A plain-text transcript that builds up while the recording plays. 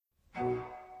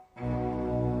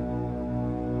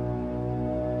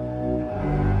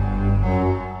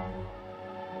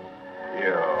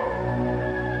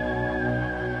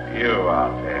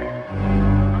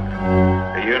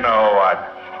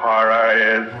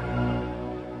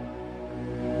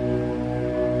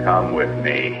Come with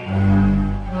me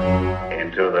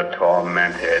into the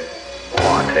tormented,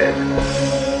 haunted,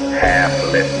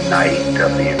 half-lit night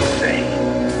of the insane.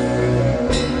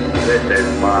 This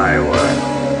is my world.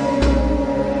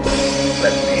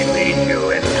 Let me lead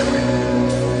you into it.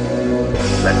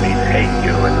 Let me take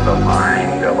you into the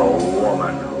mind of a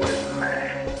woman who is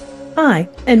mad. Hi,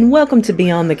 and welcome to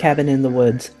Beyond the Cabin in the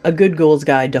Woods, a good ghoul's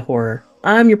guide to horror.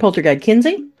 I'm your poltergeist,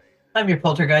 Kinsey, I'm your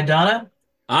poltergeist, Donna.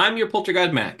 I'm your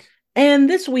poltergeist Mac. and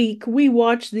this week we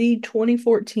watched the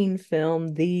 2014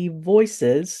 film The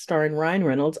Voices, starring Ryan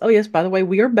Reynolds. Oh, yes, by the way,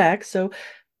 we are back, so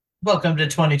Welcome to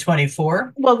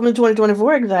 2024. welcome to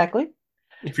 2024, exactly.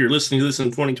 If you're listening to this in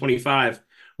 2025,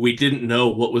 we didn't know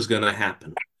what was going to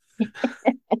happen.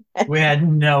 We had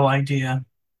no idea.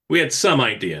 We had some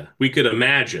idea. We could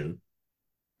imagine.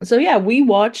 So, yeah, we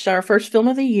watched our first film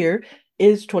of the year,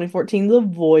 is 2014 The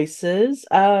Voices.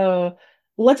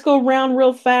 Let's go around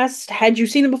real fast. Had you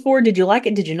seen it before? Did you like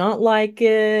it? Did you not like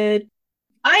it?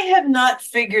 I have not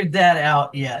figured that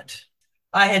out yet.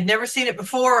 I had never seen it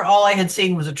before. All I had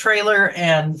seen was a trailer,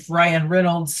 and Ryan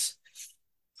Reynolds'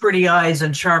 pretty eyes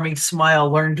and charming smile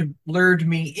lured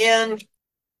me in.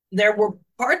 There were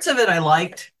parts of it I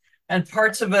liked, and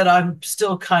parts of it I'm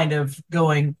still kind of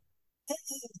going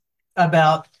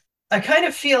about. I kind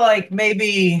of feel like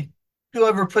maybe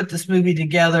whoever put this movie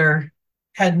together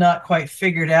had not quite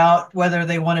figured out whether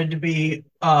they wanted to be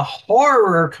a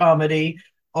horror comedy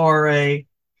or a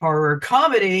horror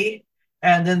comedy.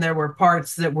 And then there were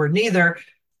parts that were neither.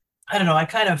 I don't know. I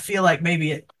kind of feel like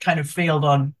maybe it kind of failed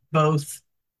on both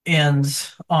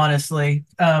ends, honestly.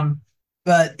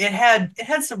 But it had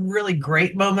some really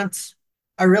great moments.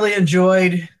 I really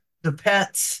enjoyed the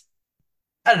pets.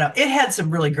 I don't know. It had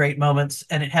some really great moments,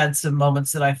 and it had some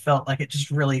moments that I felt like it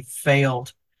just really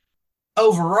failed.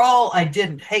 Overall, I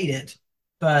didn't hate it,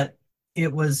 but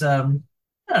it was I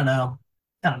don't know.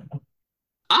 I don't know.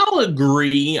 I'll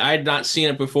agree. I had not seen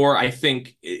it before. I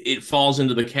think it falls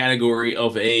into the category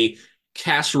of a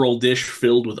casserole dish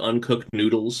filled with uncooked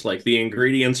noodles. Like the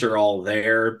ingredients are all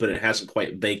there, but it hasn't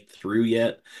quite baked through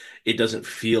yet. It doesn't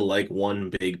feel like one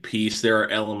big piece. There are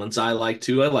elements I like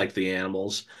too. I like the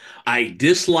animals. I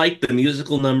dislike the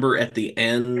musical number at the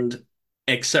end,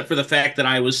 except for the fact that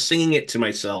I was singing it to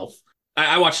myself.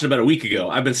 I watched it about a week ago.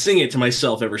 I've been singing it to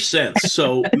myself ever since.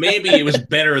 So maybe it was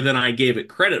better than I gave it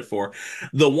credit for.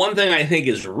 The one thing I think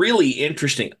is really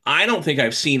interesting, I don't think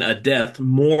I've seen a death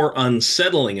more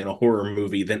unsettling in a horror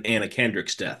movie than Anna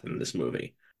Kendrick's death in this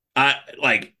movie. I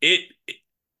like it.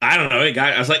 I don't know.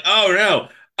 I was like, oh no,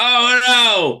 oh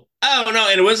no, oh no.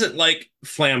 And it wasn't like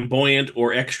flamboyant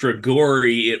or extra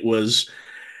gory. It was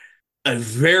a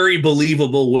very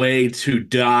believable way to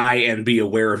die and be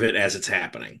aware of it as it's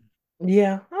happening.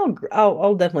 Yeah,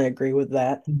 I'll definitely agree with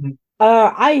that. Mhm.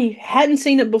 I hadn't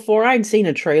seen it before. I'd seen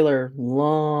a trailer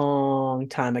long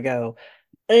time ago.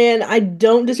 And I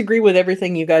don't disagree with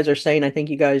everything you guys are saying. I think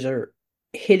you guys are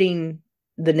hitting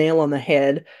the nail on the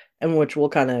head, and which we'll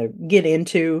kind of get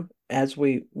into as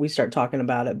we start talking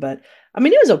about it. But I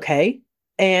mean, it was okay,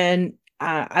 and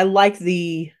I like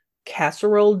the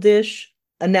casserole dish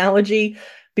analogy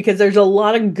because there's a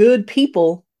lot of good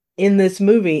people in this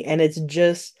movie, and it's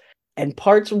just and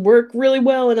parts work really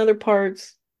well, and other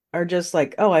parts are just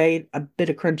like, oh, I ate a bit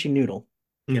of crunchy noodle.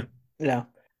 Yeah. You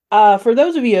know. For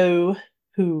those of you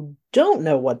who don't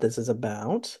know what this is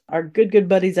about, our good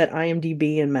buddies at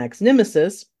IMDb and Max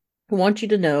Nemesis want you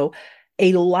to know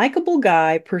a likable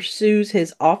guy pursues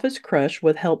his office crush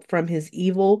with help from his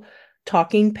evil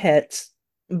talking pets,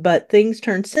 but things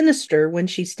turn sinister when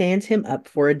she stands him up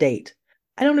for a date.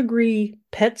 I don't agree.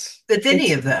 Pets. With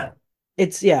any of that.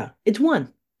 It's yeah. It's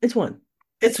one. It's one.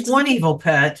 It's one evil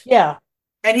pet, Yeah.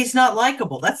 and he's not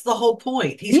likable. That's the whole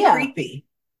point. He's Yeah. creepy.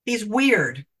 He's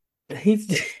weird.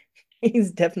 He's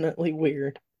he's definitely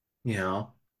weird. Yeah.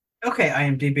 Okay,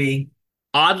 IMDb.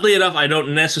 Oddly enough, I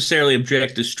don't necessarily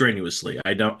object as strenuously.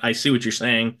 I see what you're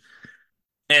saying.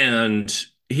 And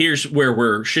here's where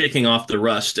we're shaking off the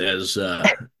rust, as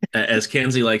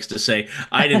Kenzie likes to say.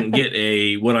 I didn't get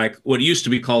a what used to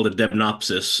be called a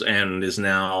demonopsis and is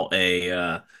now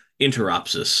a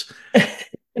interopsis.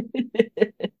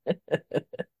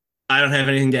 I don't have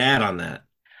anything to add on that.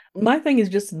 My thing is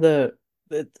just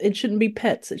it shouldn't be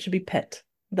pets. It should be pet.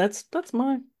 That's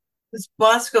mine. This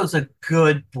Bosco's a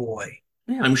good boy.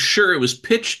 Yeah. I'm sure it was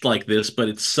pitched like this, but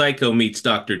it's Psycho meets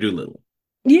Dr. Dolittle.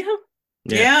 Yeah.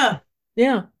 Yeah. Yeah,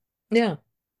 Yeah. Yeah.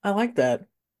 I like that.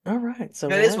 All right. So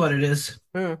that is what it is.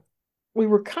 yeah. We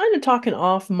were kind of talking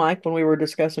off mic when we were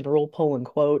discussing rule pull and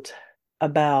quote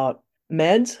about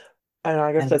meds. And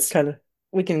I guess that's Meds. kind of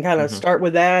we can kind of Mhm. start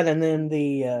with that and then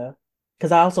the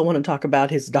because I also want to talk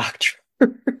about his doctor.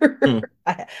 Hmm.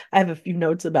 I have a few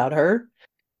notes about her.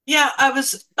 Yeah,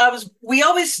 we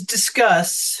always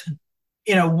discuss,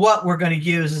 what we're going to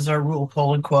use as our rule,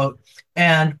 quote unquote.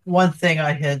 And one thing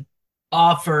I had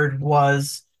offered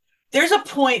was there's a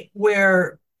point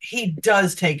where he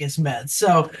does take his meds.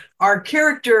 So our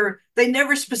character, they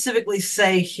never specifically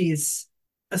say he's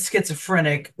a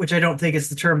schizophrenic, which I don't think is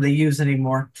the term they use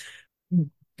anymore,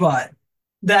 but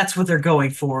that's what they're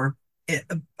going for,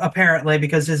 apparently,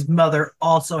 because his mother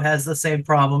also has the same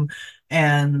problem,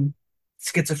 and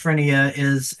schizophrenia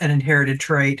is an inherited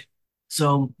trait.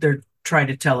 So they're trying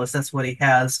to tell us that's what he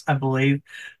has, I believe.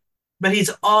 But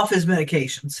he's off his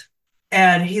medications,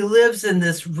 and he lives in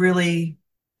this really,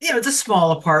 it's a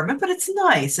small apartment, but it's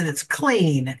nice and it's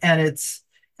clean and it's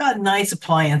got nice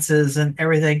appliances and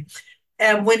everything.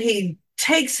 And when he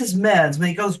takes his meds, when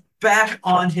he goes back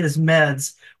on his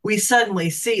meds, we suddenly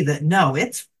see that no,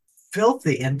 it's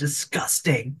filthy and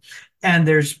disgusting. And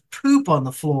there's poop on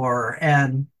the floor.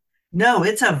 And no,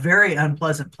 it's a very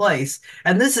unpleasant place.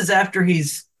 And this is after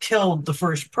he's killed the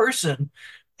first person.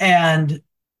 And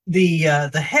the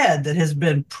head that has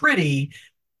been pretty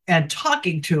and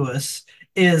talking to us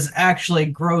is actually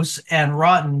gross and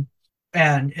rotten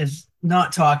and is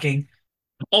not talking.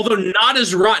 Although not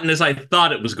as rotten as I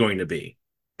thought it was going to be.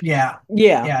 Yeah.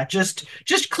 Yeah. Yeah, just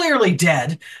clearly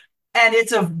dead. And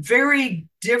it's a very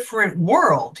different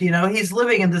world. He's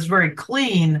living in this very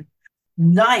clean,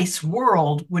 nice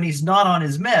world when he's not on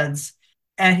his meds,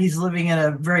 and he's living in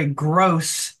a very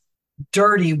gross,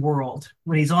 dirty world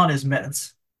when he's on his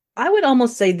meds. I would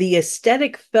almost say the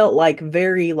aesthetic felt like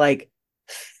very like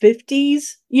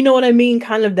 50s. You know what I mean?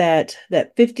 Kind of that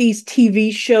 50s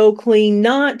TV show clean,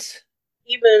 not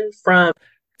even from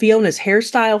Fiona's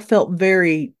hairstyle felt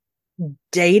very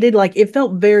dated. Like it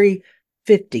felt very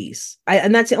 50s.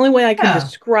 And that's the only way I could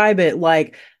describe it.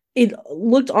 Like it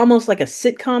looked almost like a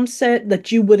sitcom set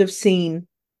that you would have seen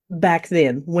back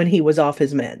then when he was off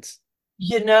his meds.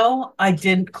 I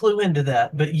didn't clue into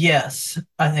that, but yes,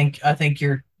 I think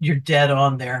you're dead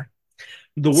on there.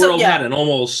 The world had an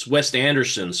almost Wes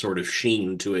Anderson sort of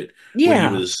sheen to it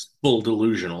when he was full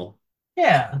delusional.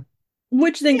 Yeah.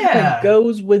 Which then kind of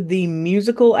goes with the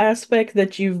musical aspect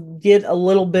that you get a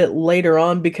little bit later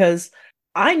on, because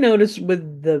I noticed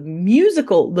with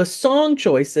the song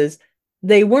choices,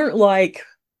 they weren't like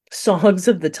songs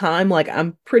of the time. Like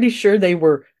I'm pretty sure they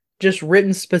were just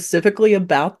written specifically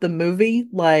about the movie.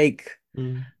 Like,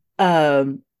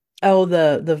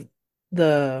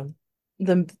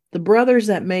 the brothers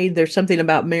that made There's Something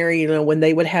About Mary, when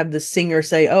they would have the singer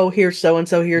say, oh, here's so and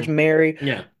so, here's Mary,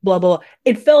 blah blah.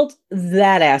 It felt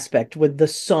that aspect with the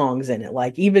songs in it,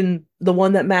 like even the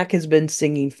one that Mac has been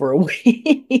singing for a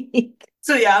week.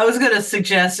 So I was going to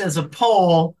suggest as a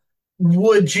poll,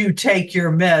 would you take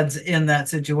your meds in that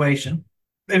situation?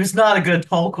 It was not a good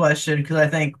poll question because I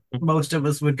think most of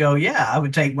us would go, yeah, I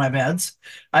would take my meds.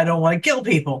 I don't want to kill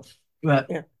people. But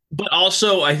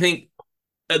also I think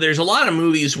there's a lot of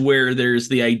movies where there's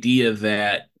the idea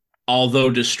that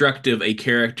although destructive, a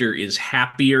character is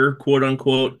happier, quote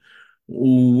unquote,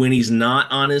 when he's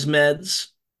not on his meds.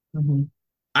 Mm-hmm.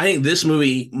 I think this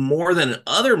movie, more than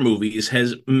other movies,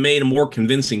 has made a more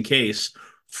convincing case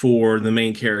for the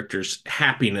main character's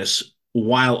happiness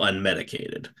while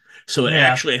unmedicated. So it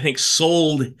actually, I think,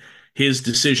 sold his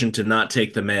decision to not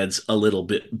take the meds a little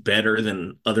bit better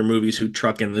than other movies who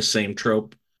truck in the same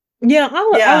trope. Yeah,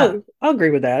 I'll agree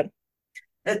with that.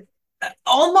 It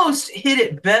almost hit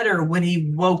it better when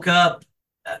he woke up,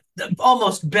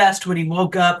 almost best when he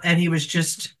woke up and he was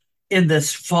just in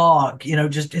this fog,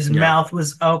 just his mouth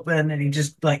was open and he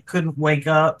just like couldn't wake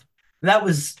up. That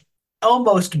was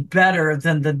almost better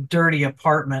than the dirty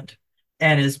apartment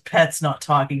and his pets not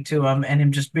talking to him and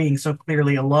him just being so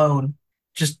clearly alone.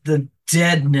 Just the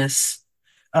deadness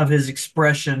of his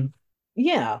expression.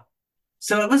 Yeah.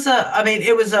 So it was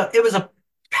a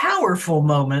powerful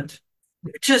moment.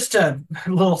 Just a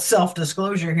little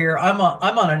self-disclosure here. I'm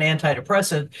on an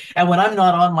antidepressant, and when I'm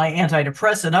not on my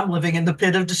antidepressant, I'm living in the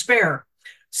pit of despair.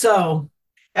 So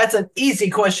that's an easy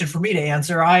question for me to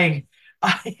answer. I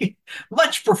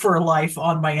much prefer life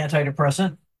on my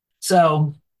antidepressant.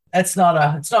 So it's not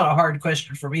a hard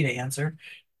question for me to answer.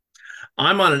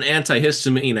 I'm on an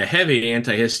antihistamine, a heavy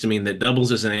antihistamine that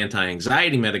doubles as an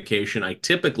anti-anxiety medication. I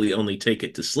typically only take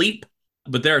it to sleep,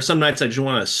 but there are some nights I just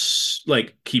want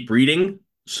to keep reading.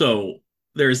 So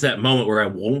there's that moment where I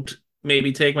won't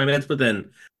maybe take my meds, but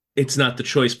then it's not the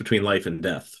choice between life and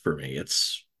death for me.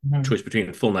 It's a choice between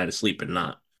a full night of sleep and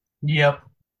not. Yep.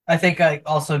 I think I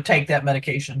also take that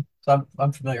medication. So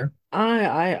I'm familiar.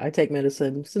 I take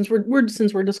medicine since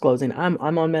we're disclosing. I'm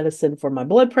on medicine for my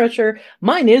blood pressure.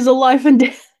 Mine is a life and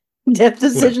death Well,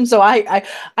 decision, so I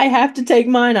have to take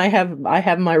mine. I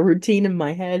have my routine in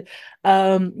my head.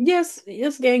 Yes,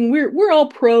 gang, we're all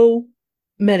pro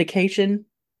medication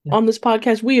Yeah. on this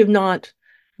podcast. We have not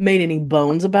made any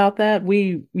bones about that.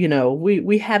 We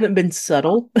haven't been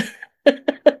subtle.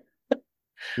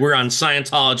 we're on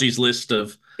Scientology's list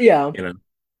of, Yeah. you know,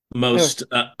 Uh, most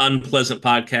unpleasant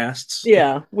podcasts.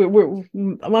 Yeah,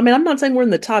 I mean, I'm not saying we're in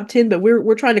the top 10, but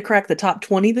we're trying to crack the top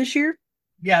 20 this year.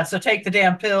 Yeah, so take the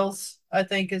damn pills, I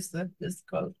think is the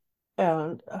quote.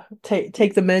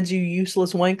 Take the meds, you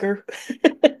useless wanker.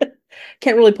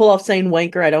 Can't really pull off saying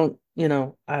wanker. I don't,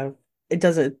 it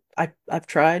doesn't. I've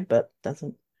tried, but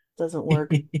doesn't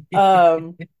work.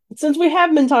 Um, since we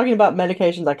have been talking about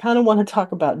medications, I kind of want to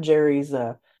talk about Jerry's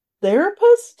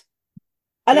therapist.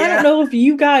 And I don't Yeah. know if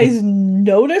you guys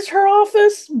notice her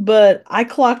office, but I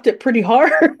clocked it pretty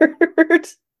hard.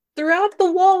 Throughout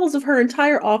the walls of her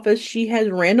entire office, she has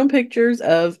random pictures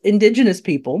of indigenous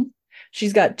people.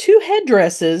 She's got two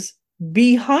headdresses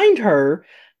behind her.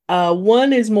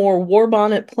 One is more war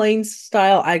bonnet, plain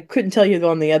style. I couldn't tell you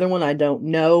on the other one. I don't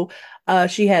know.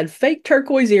 She had fake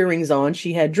turquoise earrings on.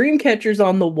 She had dream catchers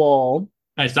on the wall.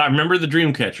 I remember the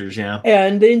dream catchers, yeah.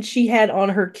 And then she had on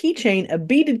her keychain a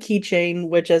beaded keychain,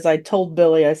 which, as I told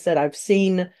Billy, I said I've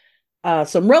seen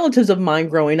some relatives of mine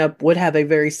growing up would have a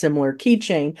very similar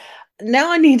keychain.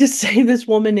 Now I need to say this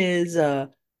woman is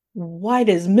white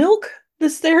as milk,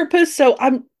 this therapist. So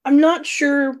I'm not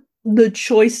sure the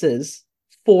choices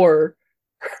for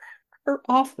her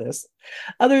office,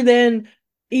 other than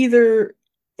either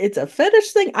it's a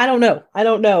fetish thing. I don't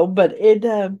know. But it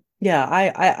yeah,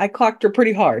 I clocked her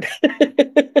pretty hard.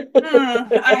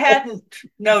 I hadn't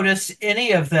noticed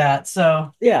any of that.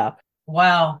 So, Yeah.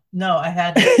 wow. No, I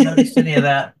hadn't noticed any of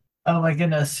that. Oh my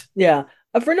goodness. Yeah.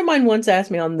 A friend of mine once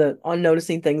asked me on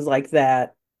noticing things like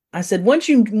that. I said once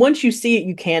you see it,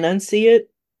 you can't unsee it.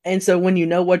 And so when you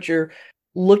know what you're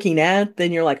looking at,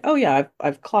 then you're like, "Oh yeah,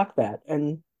 I've clocked that."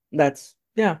 And that's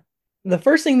yeah. The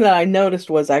first thing that I noticed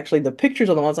was actually the pictures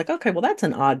on the wall. I was like, "Okay, well that's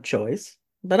an odd choice."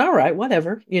 But all right,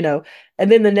 whatever.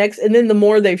 And then the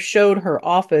more they've showed her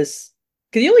office,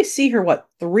 because you only see her what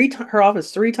her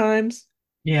office three times,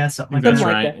 Yeah, something like That's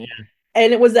something that. like right. that. Yeah.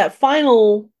 And it was that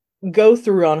final go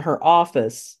through on her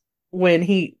office when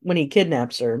he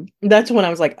kidnaps her. That's when I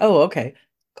was like, oh, okay.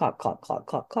 Clock, clock, clock,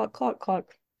 clock, clock, clock,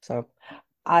 clock. So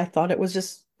I thought it was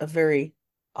just a very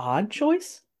odd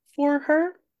choice for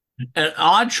her. An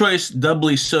odd choice,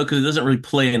 doubly so, because it doesn't really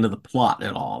play into the plot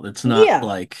at all. It's not Yeah.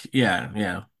 like, yeah,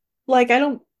 yeah. Like I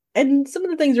don't and some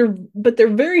of the things are but they're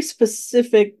very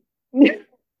specific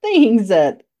things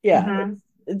that yeah, Hmm.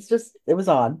 it's just it was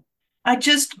odd. I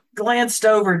just glanced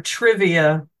over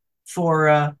trivia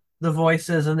for the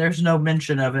voices, and there's no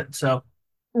mention of it. So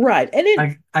Right.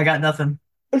 And I got nothing.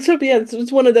 so yeah,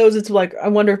 it's one of those. It's like I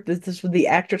wonder if this the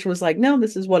actress was like, no,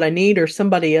 this is what I need, or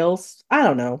somebody else. I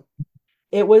don't know.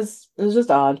 It was just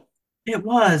odd. It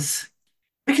was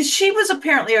because she was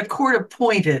apparently a court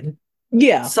appointed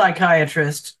Yeah,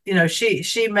 psychiatrist.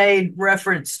 She made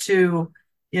reference to,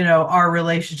 our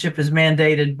relationship is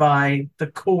mandated by the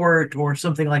court or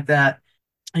something like that.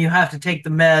 You have to take the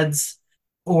meds,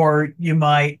 or you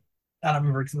might, I don't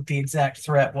remember what the exact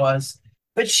threat was,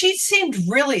 but she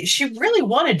really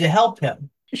wanted to help him.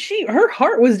 her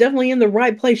heart was definitely in the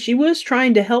right place. She was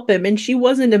trying to help him, and she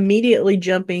wasn't immediately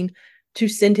jumping to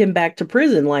send him back to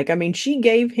prison. Like, I mean, she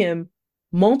gave him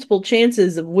multiple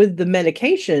chances with the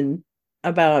medication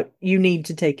about you need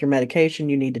to take your medication.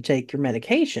 You need to take your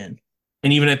medication.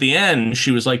 And even at the end,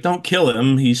 she was like, "Don't kill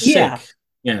him. He's Yeah, sick."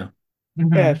 Yeah.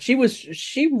 yeah. Mhm.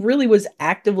 She really was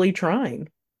actively trying.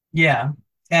 Yeah.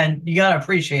 And you got to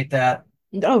appreciate that.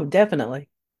 Oh, definitely.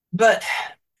 But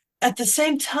at the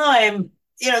same time,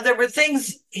 there were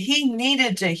things he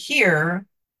needed to hear,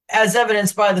 as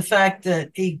evidenced by the fact that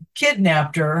he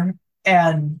kidnapped her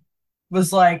and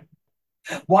was like,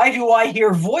 why do I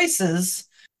hear voices?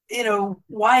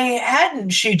 Why hadn't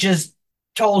she just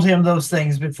told him those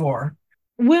things before?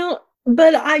 Well,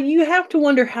 but you have to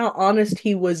wonder how honest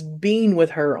he was being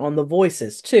with her on the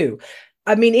voices too.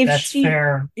 I mean, That's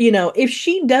fair. if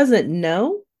she doesn't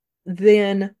know,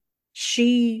 then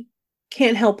she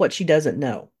can't help what she doesn't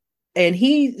know. And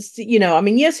I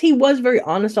mean, yes, he was very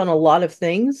honest on a lot of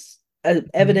things, Mhm.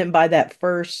 evident by that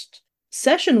first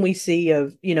session we see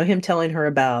of, him telling her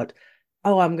about,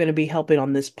 oh, I'm going to be helping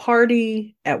on this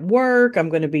party at work. I'm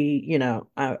going to be,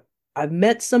 I've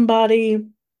met somebody.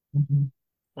 Mhm.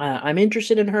 I'm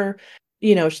interested in her,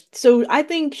 so I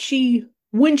think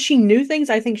when she knew things,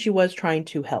 I think she was trying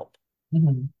to help.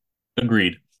 Mhm.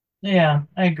 Agreed. Yeah,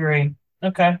 I agree.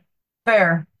 Okay,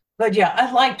 fair. But yeah,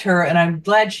 I liked her, and I'm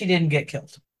glad she didn't get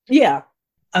killed. Yeah,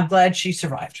 I'm glad she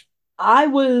survived. I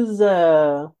was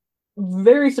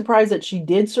very surprised that she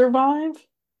did survive,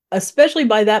 especially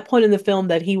by that point in the film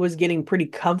that he was getting pretty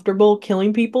comfortable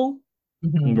killing people,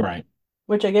 Mhm. Right.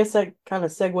 which I guess that kind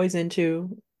of segues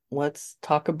into let's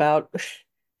talk about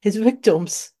his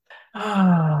victims.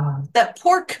 That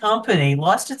poor company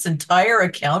lost its entire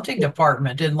accounting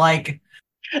department in like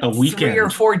A 3 or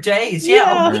 4 weekend. days.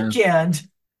 Yeah, a Yeah. Yeah. weekend.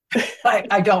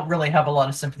 I don't really have a lot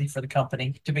of sympathy for the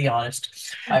company, to be honest.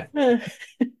 But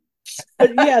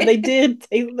yeah, they did.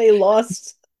 They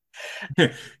lost.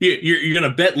 You're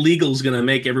gonna bet legal's gonna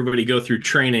make everybody go through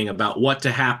training about what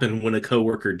to happen when a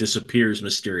coworker disappears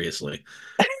mysteriously.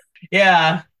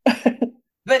 Yeah.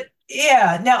 But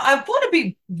yeah, now I want to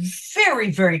be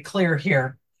very, very clear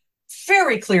here.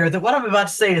 Very clear that what I'm about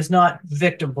to say is not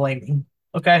victim blaming.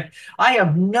 Okay. I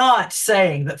am not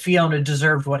saying that Fiona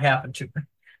deserved what happened to her.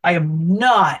 I am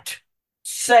not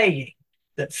saying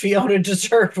that Fiona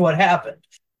deserved what happened.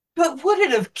 But would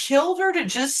it have killed her to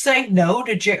just say no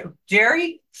to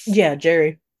Jerry? Yeah,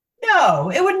 Jerry. No,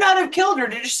 it would not have killed her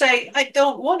to just say, I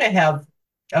don't want to have.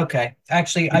 Okay.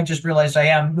 Actually, I just realized I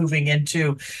am moving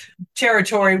into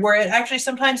territory where it actually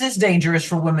sometimes is dangerous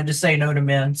for women to say no to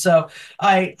men. So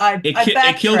I It killed her to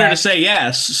backtracked. say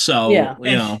yes, so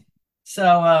Yeah.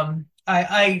 So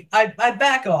I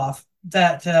back off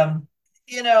that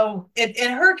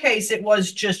in her case it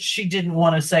was just she didn't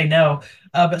want to say no.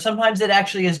 But sometimes it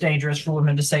actually is dangerous for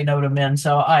women to say no to men.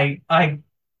 So I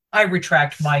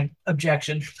retract my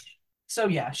objection. So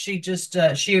yeah, she just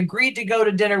she agreed to go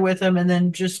to dinner with him and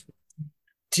then just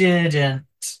didn't.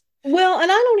 Well, and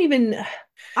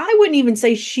I wouldn't even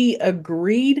say she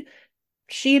agreed.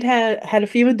 She had a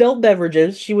few adult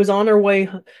beverages. She was on her way,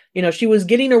 she was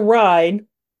getting a ride,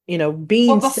 Well,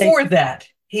 being safe. before that,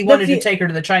 he That's wanted to the take her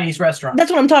to the Chinese rrestaurant.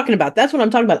 that's what I'm talking about. That's what I'm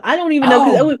talking about. I don't even know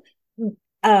Oh,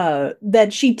 because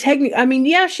that she technically, I mean,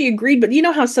 yeah, she agreed, but you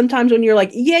know how sometimes when you're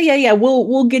like, yeah, yeah, yeah,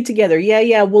 we'll get together. Yeah,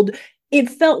 yeah, it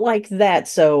felt like that.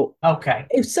 So okay.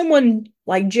 if someone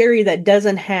like Jerry that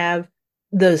doesn't have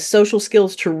the social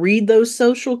skills to read those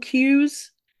social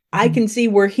cues, I Mhm. can see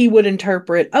where he would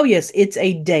interpret, oh yes, it's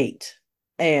a date.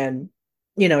 And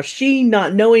she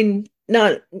not knowing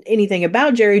not anything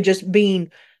about Jerry, just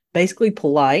being basically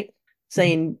polite,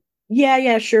 saying, yeah,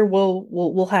 yeah, sure,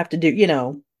 we'll have to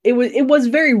do, it was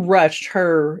very rushed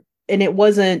her, and it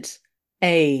wasn't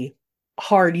a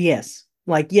hard yes.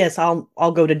 Like, yes, I'll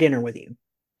go to dinner with you.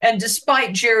 And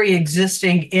despite Jerry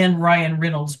existing in Ryan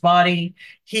Reynolds' body,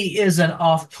 he is an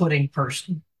off-putting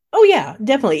person. Oh yeah,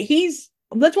 definitely.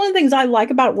 That's one of the things I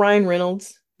like about Ryan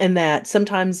Reynolds and that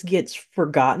sometimes gets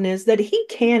forgotten is that he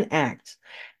can act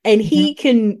and Mhm. he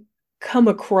can come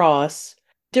across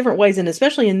different ways, and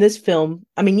especially in this film.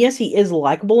 I mean, yes, he is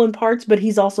likable in parts, but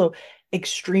he's also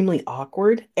extremely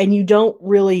awkward and you don't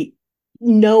really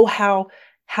know how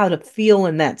to feel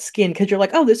in that skin because you're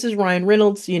like, "Oh, this is Ryan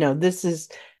Reynolds, this is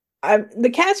the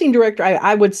casting director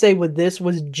I would say with this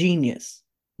was genius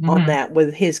on Mhm. that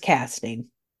with his casting."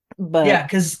 Yeah, But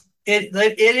because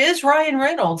it is Ryan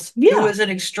Reynolds, who yeah, is an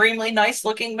extremely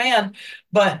nice-looking man,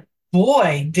 but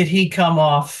boy, did he come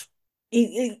off.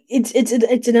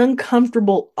 it's an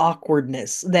uncomfortable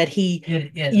awkwardness that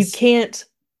It you is. can't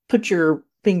put your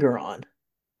finger on.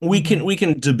 We can Mhm. we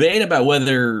can debate about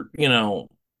whether,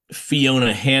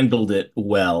 Fiona handled it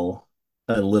well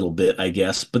a little bit, I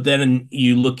guess. But then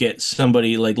you look at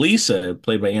somebody like Lisa,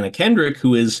 played by Anna Kendrick,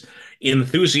 who is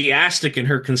enthusiastic in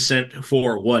her consent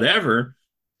for whatever,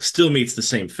 still meets the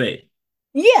same fate.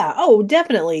 Yeah, oh,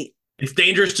 definitely. It's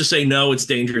dangerous to say no, it's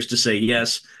dangerous to say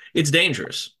yes. It's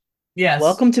dangerous. Yes,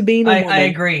 Welcome to being a I woman.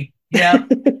 agree. Yeah.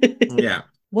 Yeah.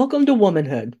 Welcome to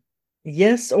womanhood.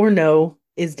 Yes or no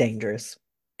is dangerous.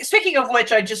 Speaking of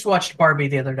which, I just watched Barbie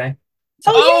the other day.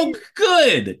 So Oh,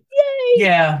 good. Yay!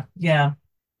 yeah, yeah,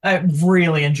 I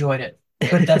really enjoyed it.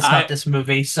 But that's not I this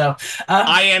movie. So, uh,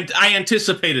 I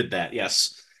anticipated that.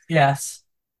 Yes. yes.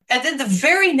 And then the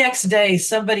very next day,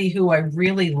 somebody who I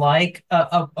really like,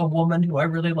 a woman who I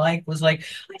really like, was like,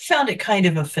 I found it kind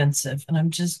of offensive. And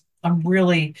I'm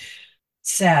really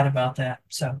sad about that.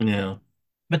 So, Yeah.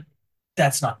 but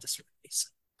that's not this movie. So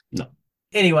No.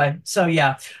 anyway, so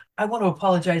yeah, I want to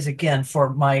apologize again for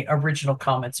my original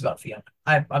comments about Fiona.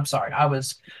 I'm sorry. I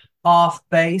was off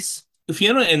base.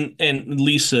 Fiona and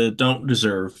Lisa don't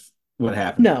deserve what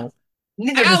happened to them. No.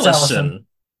 Neither does Allison. Allison.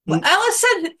 Well,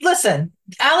 Allison, listen,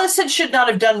 Allison should not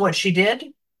have done what she did,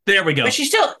 There we but go. she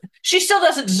still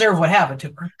doesn't deserve what happened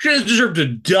to her. She doesn't deserve to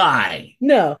die,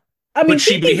 No. I mean, but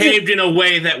she she needs to behaved in a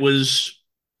way that was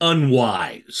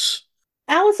unwise.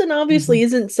 Allison obviously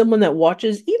isn't someone that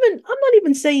watches I'm not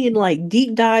even saying like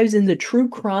deep dives into true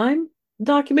crime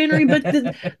documentary, but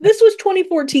this was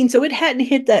 2014, so it hadn't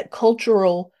hit that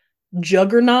cultural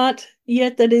juggernaut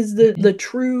yet that is the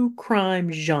true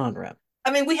crime genre.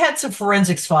 I mean, we had some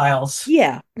forensics files.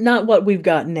 Yeah, not what we've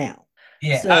got now.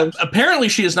 Yeah. So Apparently,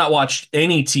 she has not watched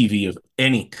any TV of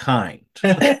any kind.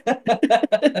 I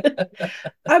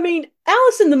mean,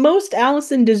 Allison, the most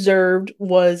Allison deserved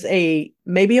was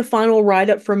maybe a final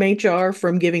write-up from HR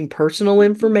from giving personal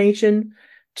information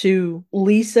to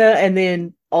Lisa, and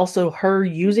then also her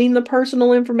using the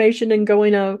personal information and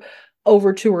going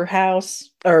over to her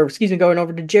house, or excuse me, going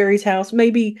over to Jerry's house.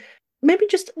 Maybe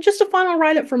just a final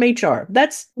write-up from HR.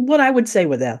 That's what I would say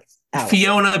with that. Allison.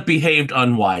 Fiona behaved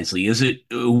unwisely. Is it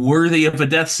worthy of a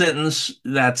death sentence?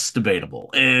 That's debatable.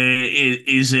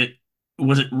 Was it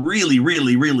really,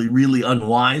 really, really, really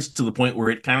unwise to the point where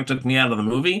it kind of took me out of the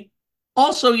movie?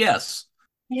 Also, yes.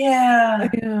 Yeah.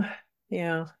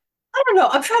 Yeah. I don't know.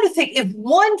 I'm trying to think if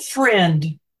one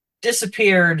friend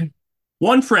disappeared.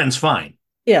 One friend's fine.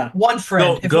 Yeah. One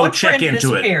friend. If go one check friend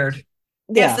into disappeared, it.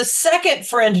 Yeah. if the second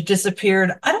friend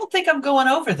disappeared, I don't think I'm going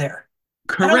over there.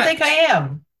 Correct. I don't think I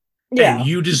am. Yeah. And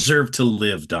you deserve to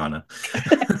live, Donna.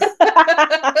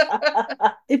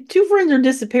 If two friends are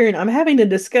disappearing, I'm having a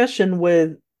discussion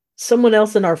with someone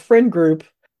else in our friend group.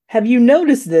 Have you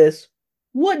noticed this?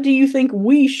 What do you think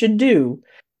we should do?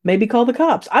 Maybe call the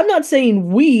cops. I'm not saying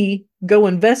we go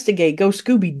investigate, go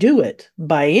Scooby-Doo it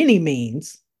by any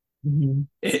means. Mm-hmm.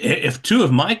 If two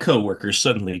of my coworkers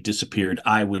suddenly disappeared,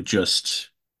 I would just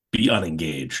be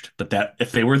unengaged. But that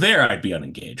if they were there, I'd be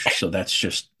unengaged. So that's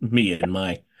just me and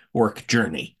my work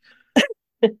journey.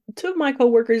 Two of my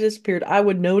coworkers disappeared. I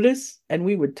would notice, and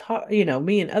we would talk.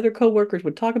 Me and other coworkers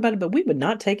would talk about it, but we would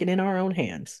not take it in our own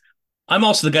hands. I'm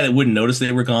also the guy that wouldn't notice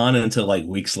they were gone until like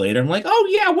weeks later. I'm like, oh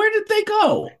yeah, where did they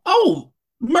go? Oh,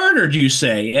 murdered, you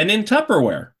say, and in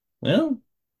Tupperware. Well,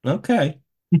 okay.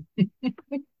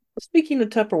 Speaking of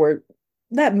Tupperware,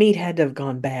 that meat had to have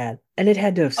gone bad, and it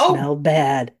had to have smelled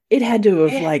bad. It had to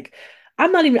have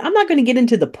I'm not going to get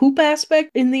into the poop aspect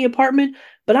in the apartment,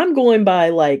 but I'm going by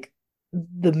like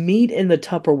the meat in the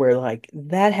Tupperware, like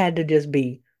that had to just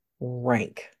be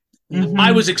rank. Mm-hmm.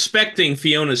 I was expecting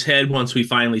Fiona's head once we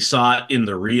finally saw it in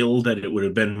the reel that it would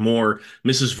have been more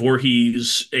Mrs.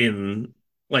 Voorhees in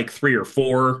like 3 or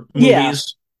 4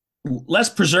 movies, less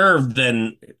preserved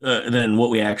than what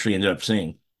we actually ended up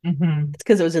seeing. Mm-hmm. It's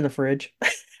because it was in the fridge.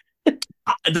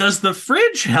 Does the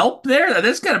fridge help there?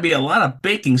 There's got to be a lot of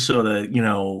baking soda,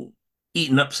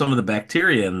 eating up some of the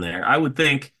bacteria in there. I would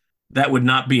think that would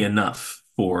not be enough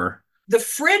for. The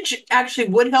fridge actually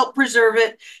would help preserve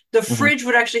it. The fridge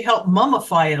would actually help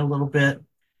mummify it a little bit.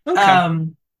 Okay.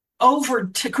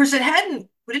 Because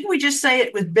didn't we just say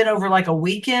it had been over like a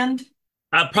weekend?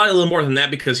 Probably a little more than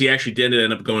that because he actually did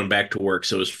end up going back to work.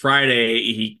 So it was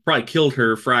Friday. He probably killed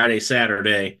her Friday,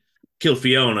 Saturday, killed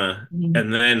Fiona,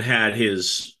 and then had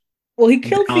his he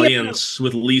killed alliance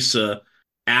with Lisa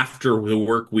after the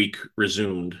work week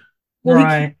resumed. Well,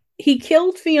 right. He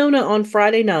killed Fiona on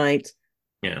Friday night.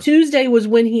 Yeah. Tuesday was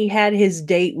when he had his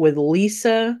date with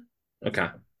Lisa. Okay.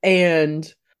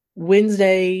 And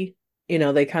Wednesday,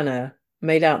 they kind of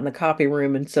made out in the copy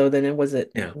room. And so then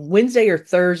Wednesday or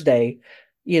Thursday,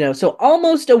 so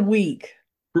almost a week.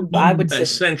 I would say.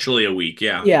 Essentially a week,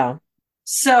 yeah. Yeah.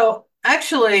 So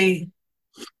actually,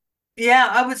 yeah,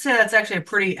 I would say that's actually a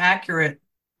pretty accurate,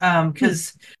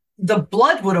 because the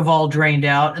blood would have all drained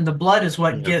out, and the blood is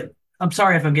what I'm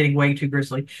sorry if I'm getting way too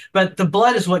grisly, but the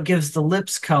blood is what gives the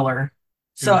lips color.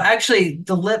 So actually,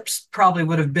 the lips probably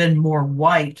would have been more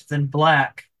white than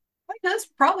black. That's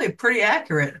probably pretty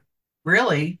accurate,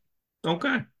 really.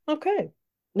 Okay.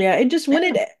 Yeah, it just when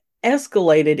it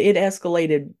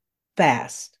escalated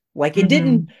fast. Like it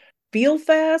didn't feel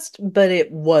fast, but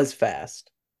it was fast.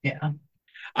 Yeah.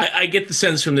 I get the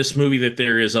sense from this movie that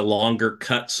there is a longer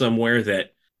cut somewhere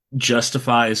that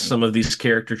justifies some of these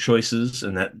character choices,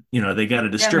 and that they got a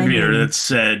distributor that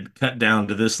said cut down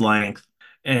to this length,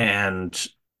 and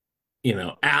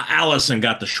Allison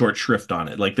got the short shrift on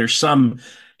it. Like there's some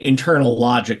internal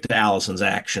logic to Allison's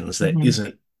actions that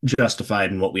isn't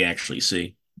justified in what we actually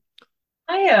see.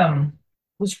 I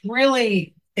was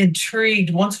really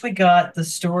intrigued once we got the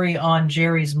story on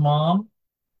Jerry's mom.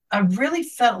 I really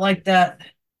felt like that.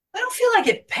 I don't feel like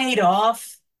it paid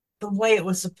off the way it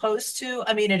was supposed to.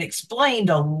 I mean, it explained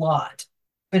a lot,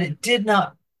 but it did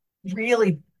not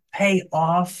really pay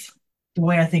off the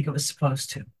way I think it was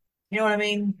supposed to. You know what I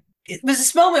mean? It was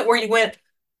this moment where you went,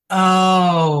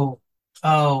 oh.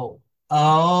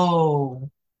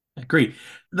 Agree.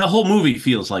 The whole movie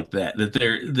feels like that. That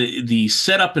the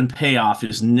setup and payoff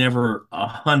is never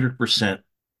 100%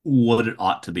 what it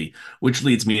ought to be, which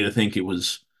leads me to think it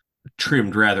was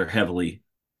trimmed rather heavily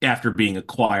after being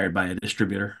acquired by a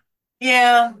distributor.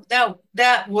 Yeah,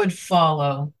 that would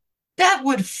follow. That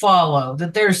would follow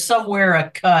that there's somewhere a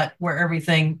cut where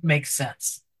everything makes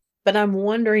sense. But I'm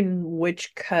wondering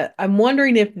which cut. I'm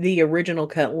wondering if the original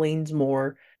cut leans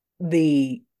more,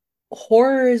 the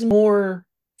horror is more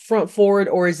front forward,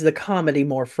 or is the comedy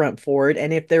more front forward?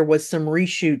 And if there was some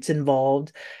reshoots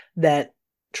involved that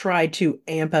tried to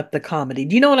amp up the comedy.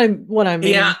 Do you know what I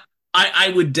Yeah, mean?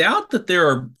 I would doubt that there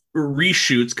are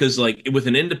reshoots because, like, with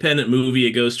an independent movie,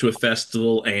 it goes to a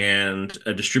festival and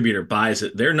a distributor buys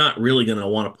it. They're not really going to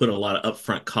want to put a lot of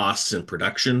upfront costs in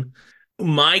production.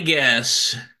 My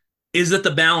guess is that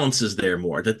the balance is there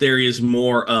more, that there is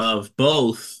more of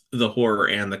both the horror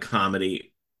and the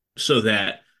comedy, so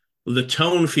that the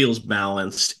tone feels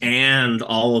balanced and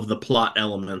all of the plot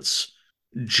elements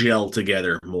gel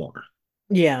together more.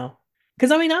 Yeah.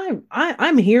 Because I mean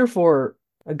I'm here for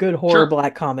a good horror Sure.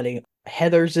 black comedy.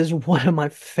 Heathers is one of my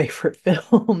favorite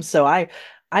films, so I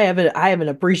have an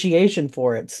appreciation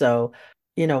for it. So,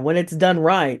 when it's done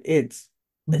right, it's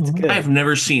Mhm. I have good.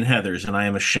 never seen Heathers, and I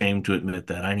am ashamed to admit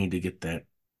that. I need to get that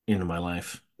into my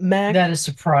life. Mac, That is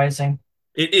surprising.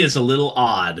 It is a little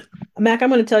odd. Mac, I'm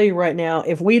going to tell you right now,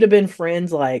 if we'd have been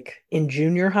friends like in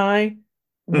junior high,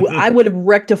 I would have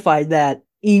rectified that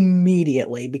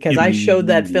immediately because I showed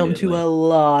that film to Immediately. a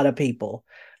lot of people.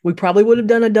 We probably would have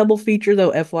done a double feature,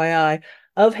 though, FYI,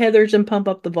 of Heathers and Pump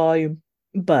Up the Volume,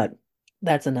 but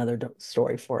that's another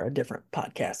story for a different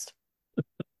podcast.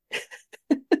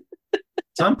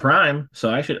 It's on Prime, so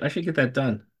I should get that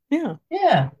done. Yeah.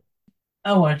 Yeah.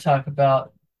 I want to talk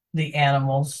about the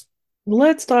animals.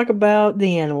 Let's talk about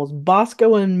the animals,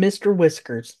 Bosco and Mr.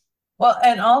 Whiskers. Well,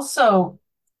 and also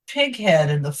Pighead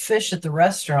and the fish at the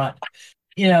restaurant.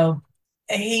 You know,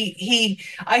 he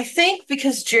I think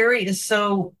because Jerry is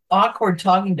so awkward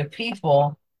talking to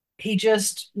people, he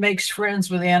just makes friends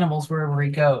with animals wherever he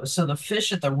goes. So the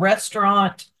fish at the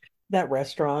restaurant, That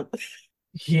restaurant.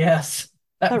 yes.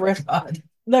 Oh, That rest God.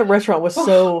 that restaurant was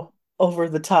so over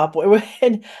the top.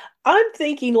 And I'm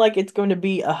thinking like it's going to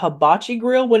be a hibachi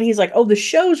grill when he's like, "Oh, the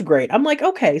show's great." I'm like,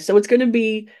 "Okay, so it's going to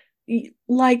be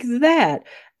like that."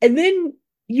 And then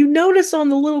you notice on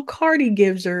the little card he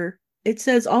gives her, it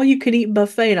says all you can eat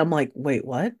buffet, and I'm like, "Wait,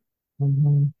 what?"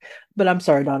 Mhm. But I'm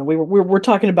sorry, Donna. We're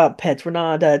talking about pets. We're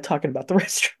not talking about the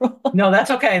restaurant. No,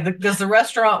 that's okay because the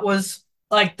restaurant was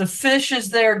like the fish is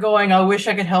there going, I wish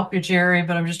I could help you, Jerry,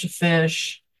 but I'm just a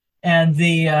fish. And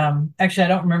the actually I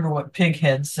don't remember what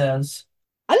Pighead says.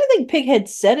 I didn't think Pighead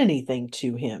said anything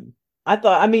to him.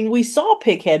 I mean, we saw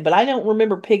Pighead, but I don't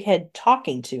remember Pighead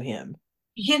talking to him.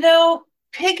 You know,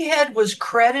 Pighead was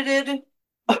credited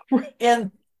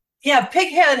in yeah,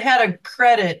 Pighead had a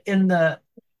credit in the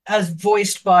as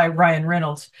voiced by Ryan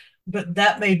Reynolds, but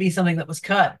that may be something that was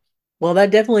cut. Well,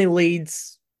 that definitely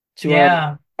leads to our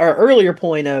Yeah. our earlier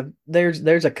point of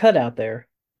there's a cut out there.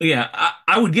 Yeah,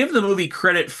 I would give the movie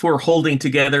credit for holding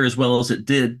together as well as it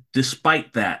did,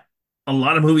 despite that. A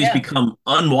lot of movies Yeah. become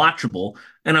unwatchable,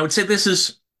 and I would say this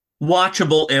is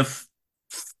watchable if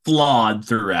flawed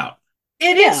throughout.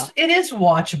 Yeah. It is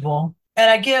watchable. And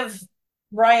I give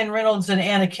Ryan Reynolds and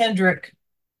Anna Kendrick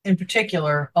in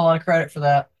particular a lot of credit for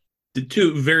that. The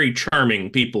two very charming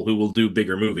people who will do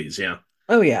bigger movies, yeah.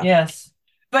 Oh yeah. Yes.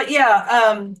 But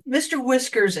yeah, Mr.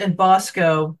 Whiskers and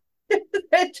Bosco,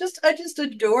 I just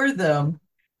adore them.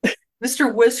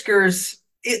 Mr. Whiskers,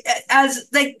 as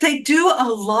they do a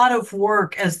lot of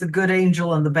work as the good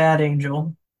angel and the bad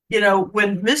angel. You know,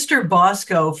 when Mr.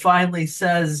 Bosco finally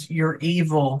says you're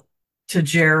evil to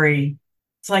Jerry,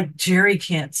 it's like Jerry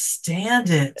can't stand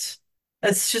it.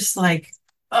 It's just like,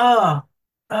 oh,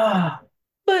 oh,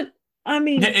 But I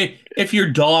mean, If your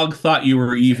dog thought you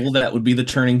were evil, that would be the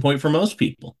turning point for most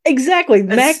people. exactly.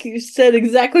 Mac it's you said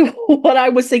exactly what I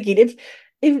was thinking.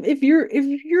 If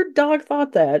your dog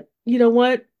thought that, you know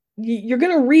what? You're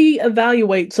gonna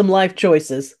reevaluate some life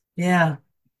choices. yeah,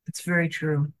 it's very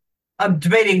true. I'm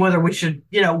debating whether we should,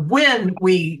 when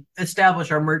we establish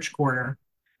our merch corner,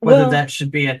 whether Well, that should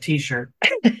be a t-shirt.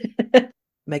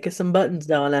 make us some buttons,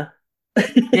 Donna.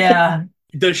 Yeah.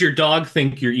 Does your dog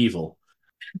think you're evil?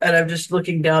 And I'm just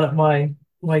looking down at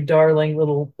my darling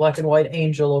little black and white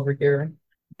angel over here.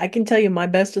 I can tell you my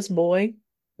bestest boy,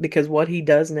 because what he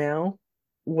does now,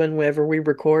 whenever we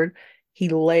record, he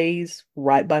lays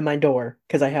right by my door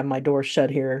because I have my door shut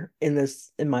here in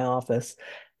my office,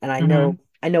 and I know Hmm.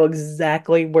 I know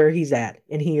exactly where he's at,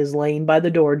 and he is laying by the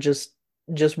door just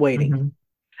waiting. Hmm.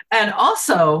 And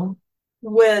also,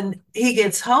 when he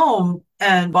gets home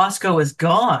and Bosco is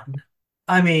gone,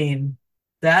 I mean,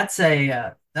 that's a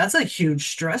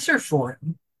huge stressor for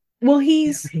him. Well,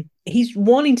 he's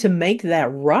wanting to make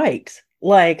that right.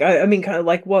 Like I mean, kind of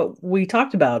like what we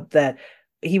talked about, that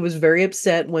he was very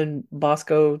upset when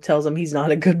Bosco tells him he's not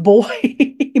a good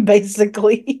boy,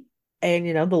 basically. And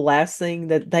the last thing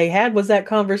that they had was that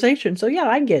conversation. So yeah,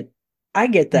 I get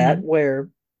that Mhm. where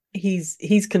he's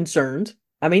concerned.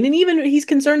 I mean, and even he's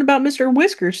concerned about Mr.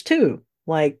 Whiskers too.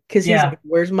 Like, because he's Yeah. like,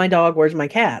 "Where's my dog? Where's my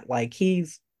cat?" Like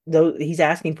he's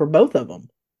asking for both of them.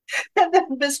 And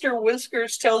then Mr.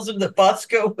 Whiskers tells him that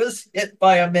Bosco was hit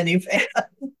by a minivan.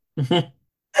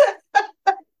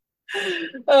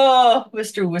 Oh,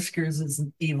 Mr. Whiskers is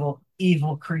an evil,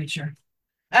 evil creature.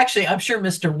 Actually, I'm sure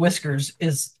Mr. Whiskers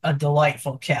is a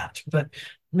delightful cat, but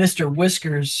Mr.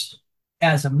 Whiskers,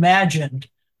 as imagined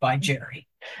by Jerry.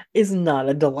 Is not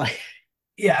a delight.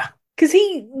 Yeah. Because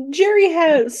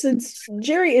since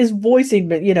Jerry is voicing,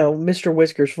 Mr.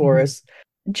 Whiskers for Mhm. us,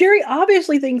 Jerry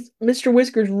obviously thinks Mr.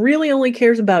 Whiskers really only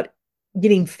cares about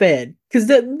getting fed. Because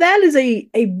that is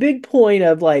a big point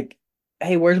of like,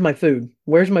 hey, where's my food?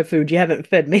 Where's my food? You haven't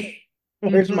fed me.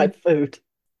 Where's my Mhm. food?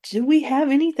 Do we have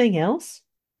anything else?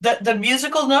 The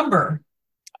musical number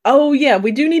Oh yeah,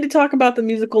 we do need to talk about the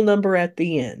musical number at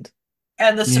the end.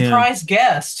 and the Yeah. surprise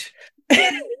guest,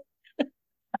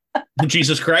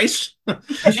 Jesus Christ.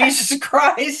 Jesus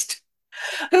Christ,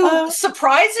 who uh,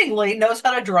 surprisingly knows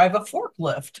how to drive a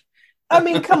forklift. I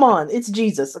mean, come on, it's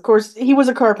Jesus. Of course, he was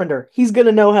a carpenter. He's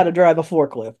gonna know how to drive a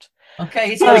forklift. Okay,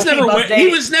 he's He got was to keep never he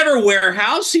updating. was never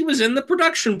warehouse. He was in the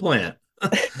production plant.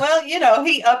 Well,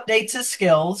 he updates his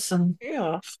skills and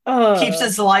Yeah. keeps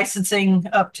his licensing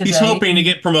up to He's date. hoping to And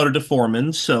get promoted to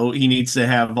foreman, so he needs to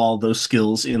have all those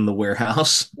skills in the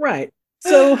warehouse. Right.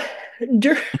 So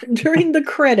dur during the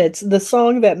credits, the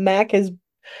song that Mac has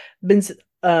been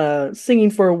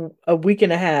singing for a week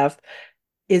and a half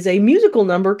is a musical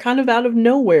number kind of out of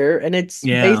nowhere, and it's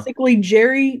Yeah. basically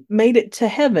Jerry made it to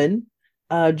heaven.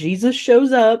 Jesus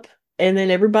shows up, and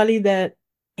then everybody that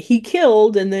he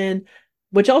killed, and then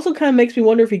which also kind of makes me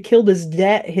wonder if he killed his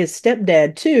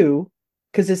stepdad too,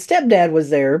 because his stepdad was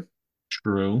there.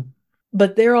 True.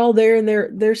 But they're all there and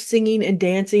they're singing and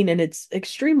dancing, and it's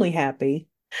extremely happy.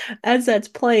 As that's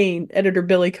playing, editor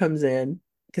Billy comes in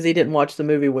because he didn't watch the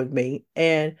movie with me,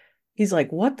 and he's like,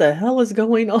 "What the hell is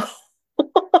going on?"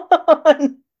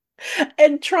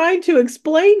 And trying to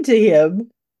explain to him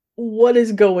what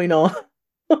is going on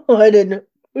and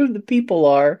who the people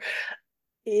are.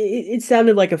 It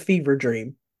sounded like a fever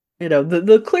dream.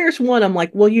 The clearest one, I'm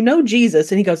like, "Well,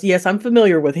 Jesus," and he goes, "Yes, I'm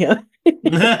familiar with him."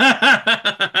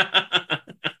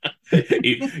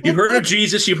 You've heard of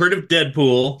Jesus, you've heard of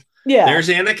Deadpool. Yeah, There's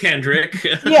Anna Kendrick.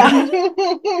 yeah.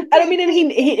 I mean,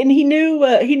 and he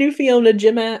knew Fiona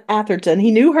Gemma Atherton. He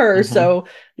knew her, Mhm. so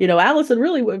Allison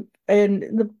really would, and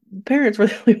the parents were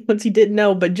the only ones he didn't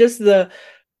know. But just the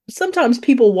sometimes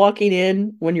people walking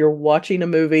in when you're watching a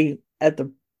movie at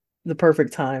the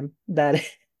perfect time, that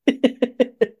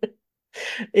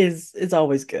is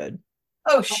always good.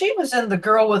 oh, she was in The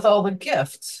Girl with All the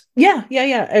Gifts. Yeah, yeah,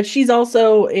 yeah. And she's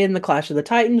also in the Clash of the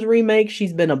Titans remake.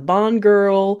 She's been a Bond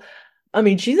girl. I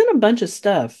mean, she's in a bunch of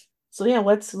stuff. So yeah,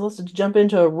 let's jump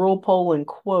into a rule poll and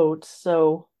quote.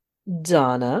 So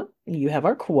Donna, you have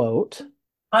our quote.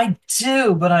 I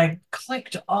do, but I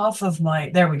clicked off of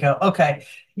my. There we go. Okay.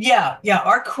 Yeah, yeah.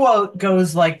 Our quote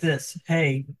goes like this.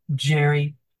 Hey,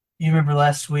 Jerry, you remember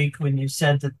last week when you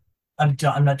said that I'm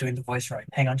not doing the voice right.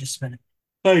 Hang on just a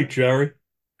Hey, Jerry.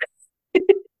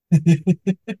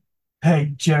 minute.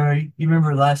 Hey, Jerry, you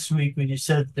remember last week when you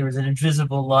said there was an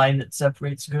invisible line that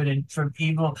separates good and from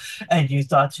evil, and you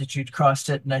thought that you'd crossed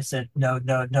it, and I said, no,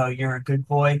 no, no, you're a good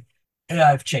boy, and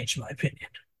I've changed my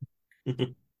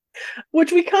opinion.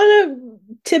 Which we kind of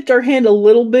tipped our hand a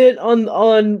little bit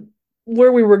on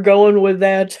where we were going with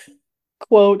that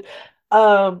quote.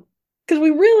 Because we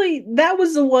really that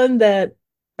was the one that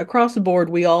across the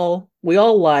board we all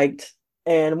liked,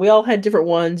 and we all had different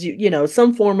ones.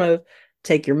 Some form of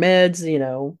take your meds,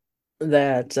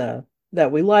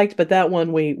 that we liked, but that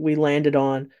one we landed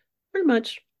on pretty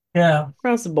much Yeah,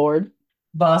 across the board.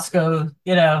 Bosco,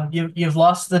 you've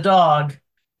lost the dog,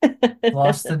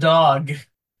 lost the dog.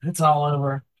 It's all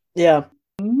over. Yeah.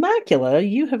 Macula,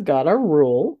 you have got our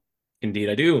rule. Indeed,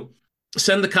 I do.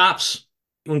 Send the cops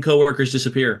when coworkers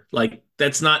disappear. Like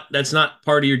that's not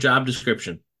part of your job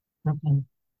description. Mhm.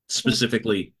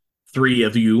 Specifically, three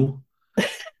of you.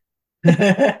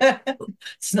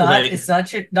 It's not Like, it's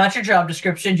not your job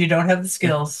description. You don't have the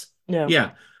skills. Yeah.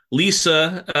 yeah.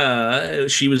 Lisa,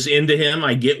 she was into him.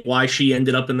 I get why she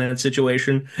ended up in that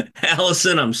situation.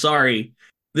 Allison, I'm sorry.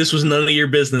 This was none of your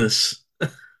business.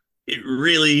 It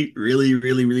really, really,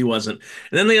 really, really wasn't.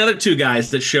 And then the other two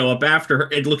guys that show up after her,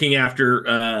 looking after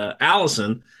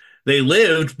Allison, they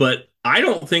lived, but I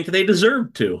don't think they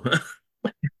deserved to.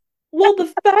 Well,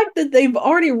 the fact that they've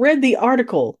already read the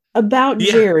article about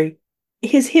Yeah, Jerry,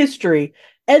 his history,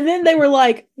 and then they were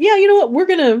like, "Yeah, you know what? We're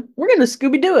gonna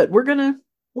Scooby Doo it. We're gonna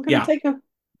yeah. take a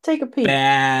peek."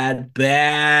 Bad,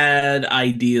 bad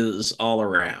ideas all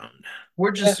around.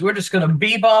 We're just gonna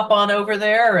bebop on over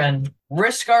there and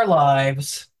risk our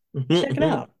lives. Check it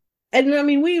out. And I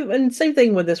mean, and same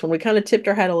thing with this one. We kind of tipped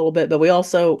our hat a little bit, but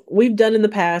we've done in the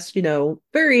past,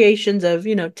 variations of,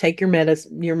 take your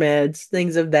meds,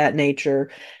 things of that nature.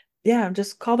 Yeah,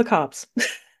 just call the cops.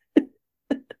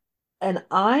 And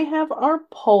I have our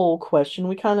poll question.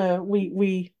 We kind of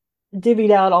we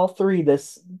divvied out all three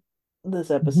this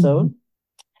episode.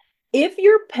 If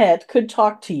your pet could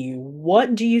talk to you,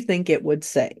 what do you think it would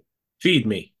say? Feed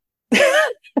me.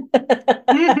 The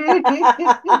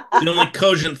only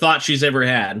cogent thought she's ever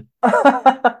had.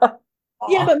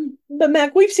 Yeah, but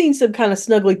Mac, we've seen some kind of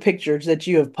snuggly pictures that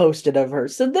you have posted of her.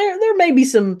 So there may be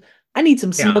some. I need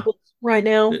some Yeah. snuggles right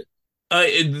now.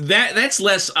 That's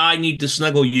less I need to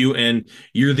snuggle you and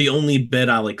you're the only bed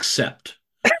I'll accept.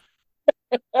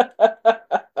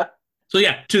 So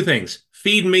yeah, two things.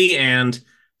 Feed me and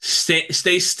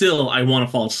stay still. I want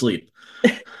to fall asleep.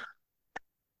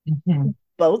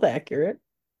 Both accurate.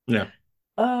 Yeah.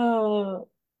 Uh,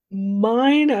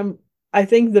 mine. I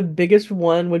think the biggest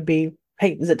one would be,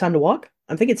 "Hey, is it time to walk?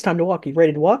 I think it's time to walk. You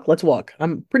ready to walk? Let's walk.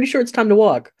 I'm pretty sure it's time to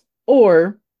walk."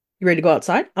 Or, "You ready to go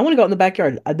outside? I want to go out in the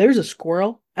backyard. There's a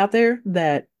squirrel out there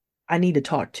that I need to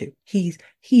talk to. He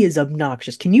is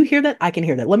obnoxious. Can you hear that? I can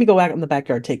hear that. Let me go out in the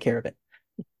backyard, take care of it."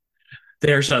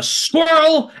 There's a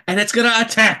squirrel and it's gonna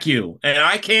attack you, and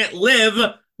I can't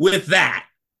live with that.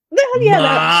 Yeah,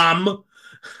 Mom.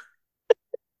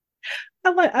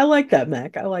 I like that,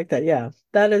 Mac. I like that. Yeah,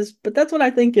 but that's what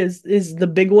I think is the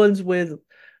big ones with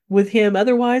him.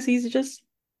 Otherwise, I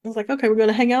was like, okay, we're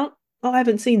gonna hang out. Oh, I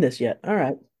haven't seen this yet. All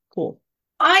right, cool.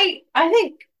 I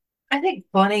think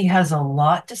Bunny has a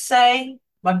lot to say.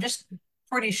 I'm just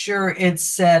pretty sure it's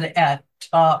said at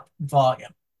top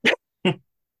volume.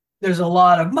 There's a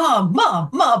lot of mom,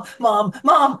 mom, mom, mom,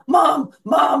 mom, mom,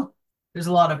 mom. There's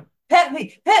a lot of pet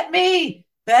me, pet me,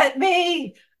 pet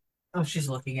me. Oh, she's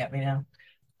looking at me now.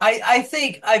 I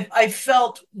think I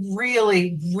felt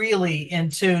really, really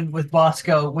in tune with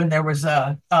Bosco when there was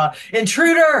a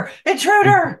intruder,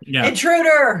 intruder, Yeah.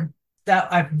 intruder.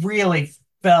 That I really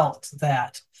felt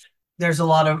that. There's a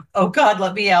lot of, oh God,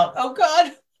 let me out. Oh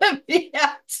God, let me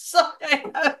out. So I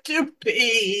have to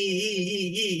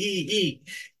pee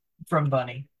from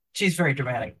Bunny. She's very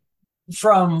dramatic.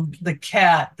 From the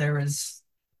cat, there is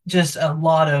just a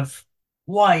lot of,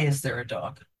 why is there a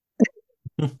dog?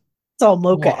 It's all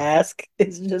Mocha Why? ask.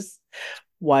 It's just,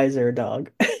 why is there a dog?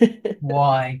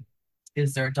 Why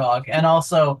is there a dog? And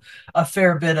also a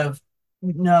fair bit of,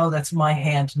 no, that's my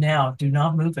hand now. Do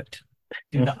not move it.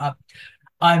 Do not.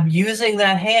 I'm using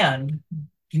that hand.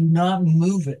 Do not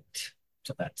move it.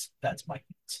 So that's my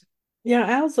hands. Yeah,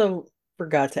 I also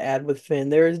forgot to add with Finn.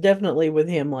 There is definitely with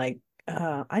him like,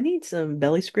 I need some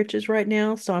belly scritches right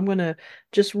now, so I'm gonna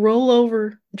just roll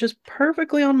over just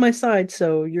perfectly on my side.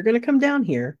 So you're gonna come down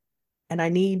here, and I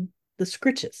need the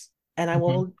scritches, and I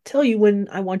will tell you when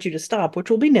I want you to stop, which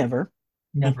will be never.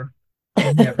 Never,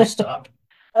 never stop.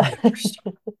 Never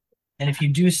stop. And if you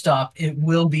do stop, it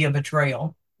will be a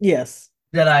betrayal Yes.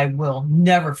 that I will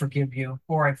never forgive you,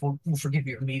 or I will forgive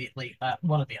you immediately.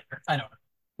 One or the other. I don't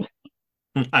know.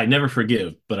 I never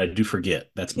forgive, but I do forget.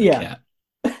 That's my Yeah. cat.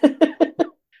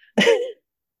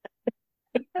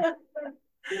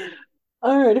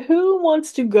 All right, who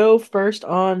wants to go first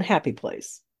on Happy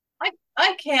Place?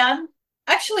 I can.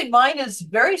 Actually, mine is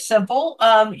very simple.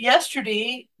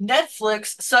 Yesterday,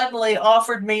 Netflix suddenly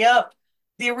offered me up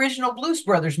the original Blues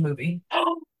Brothers movie.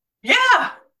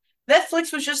 Yeah.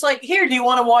 Netflix was just like, here, do you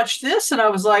want to watch this? And I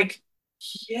was like,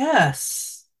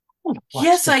 yes. Watch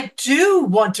Yes, that. I do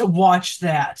want to watch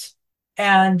that.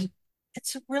 And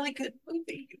it's a really good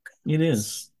movie, you guys. It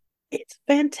is. It's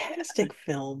a fantastic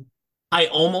film. I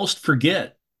almost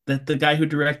forget that the guy who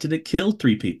directed it killed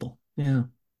 3 people. Yeah.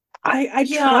 I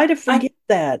Yeah, try to forget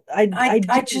that. I I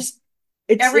do. just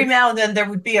It's now and then there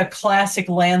would be a classic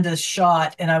Landis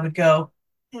shot, and I would go,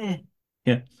 hmm.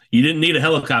 Yeah. You didn't need a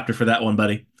helicopter for that one,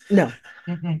 buddy. no.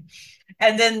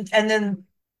 And then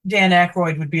Dan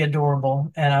Aykroyd would be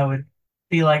adorable, and I would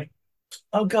be like,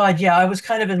 oh God, yeah, I was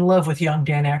kind of in love with young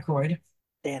Dan Aykroyd.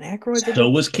 Dan Aykroyd's a So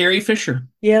good. was Carrie Fisher.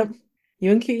 Yep.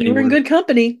 You were in good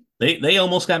company. They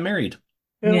almost got married.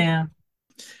 Yep. Yeah.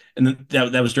 And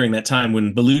that was during that time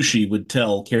when Belushi would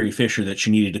tell Carrie Fisher that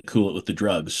she needed to cool it with the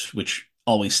drugs, which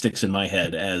always sticks in my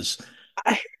head as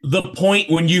I, the point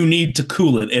when you need to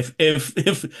cool it.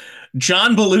 If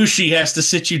John Belushi has to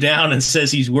sit you down and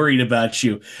says he's worried about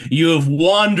you, you have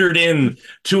wandered in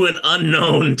to an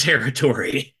unknown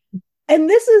territory. and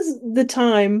this is the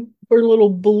time for a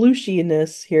little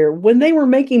Belushi-ness here. When they were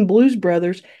making Blues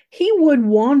Brothers, he would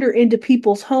wander into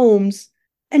people's homes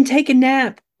and take a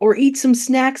nap or eat some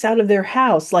snacks out of their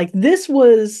house. Like this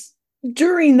was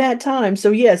during that time.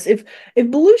 So yes, if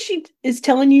Belushi is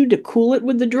telling you to cool it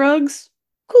with the drugs,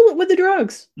 cool it with the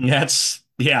drugs. That's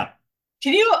yeah.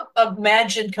 Can you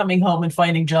imagine coming home and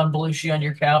finding John Belushi on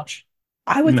your couch?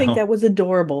 I would think No. that was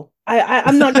adorable.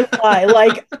 I'm not gonna lie,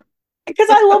 like because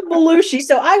I love Belushi,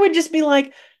 so I would just be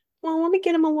like, well, let me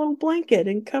get him a little blanket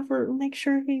and cover, make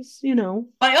sure he's.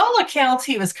 By all accounts,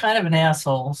 he was kind of an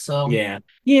asshole. So, Yeah.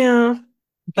 Yeah,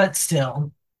 but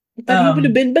still,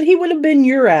 but he would have been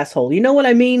your asshole. You know what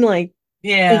I mean? Like,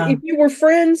 yeah, if you were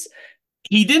friends,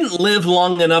 He didn't live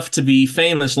long enough to be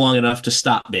famous long enough to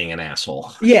stop being an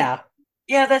asshole. yeah,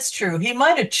 yeah, that's true. He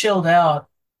might have chilled out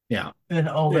Yeah. in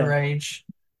older age.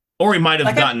 Or he might have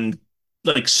Like, gotten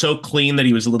like so clean that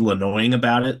he was a little annoying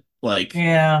about it. Like,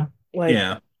 yeah. like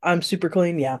yeah. I'm super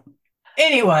clean. Yeah.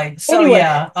 Anyway, so Anyway.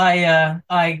 yeah,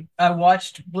 I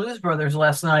watched Blues Brothers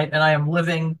last night, and I am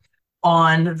living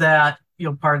on that.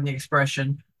 You'll pardon the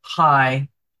expression, high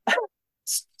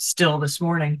still this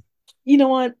morning. You know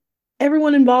what?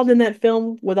 Everyone involved in that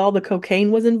film with all the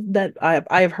cocaine was in that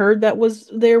I have heard that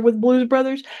was there with Blues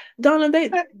Brothers. Donna,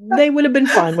 they would have been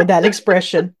fine with that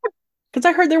expression. Because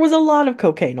I heard there was a lot of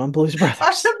cocaine on Blues Brothers.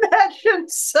 I imagine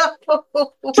so.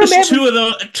 Just two of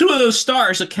those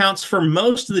stars accounts for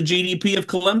most of the GDP of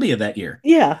Colombia that year.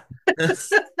 Yeah.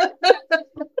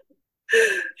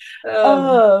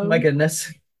 Oh my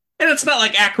goodness. And it's not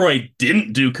like Aykroyd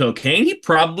didn't do cocaine. He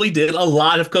probably did a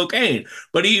lot of cocaine,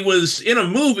 but he was in a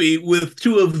movie with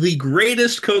two of the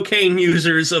greatest cocaine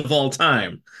users of all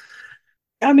time.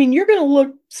 I mean, you're gonna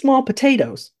look small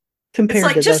potatoes compared It's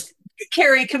like, to just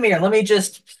Carrie, come here. Let me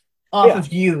just off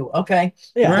of you, okay?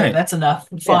 Yeah. Okay, Right. that's enough.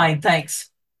 Fine, thanks.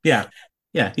 Yeah.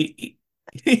 Yeah.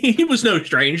 He was no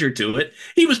stranger to it.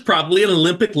 He was probably an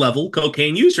Olympic level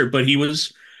cocaine user, but he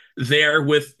was there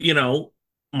with,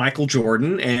 Michael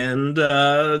Jordan and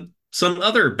some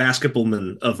other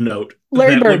basketballmen of note.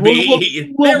 Larry that Bird. would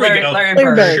be We'll- there we Larry, go. Larry Larry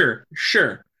Bird. Bird.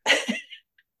 Sure.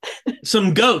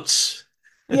 Some goats.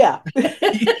 Yeah.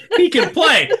 He can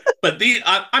play, but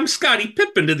I'm Scottie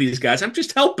Pippen to these guys. I'm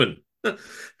just helping. I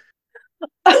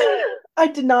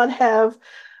did not have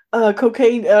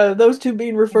cocaine, those two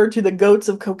being referred to the goats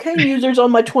of cocaine users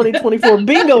on my 2024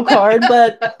 bingo card,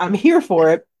 but I'm here for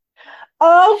it.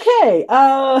 Okay.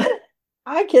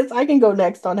 I guess I can go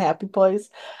next on Happy Place.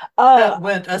 That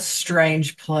went a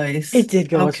strange place. It did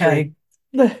go okay. astray.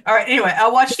 All right, anyway, I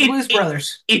watched the Blues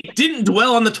Brothers. It didn't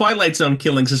dwell on the Twilight Zone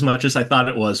killings as much as I thought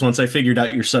it was once I figured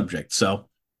out your subject. So,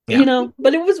 yeah.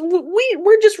 But it was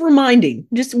we're just reminding.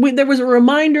 There was a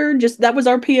reminder. Just that was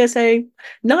our PSA,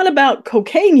 not about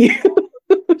cocaine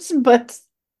use, but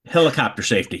Helicopter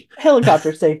safety.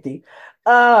 helicopter safety.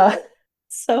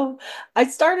 So I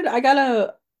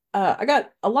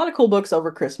got a lot of cool books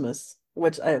over Christmas,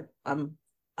 which I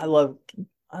love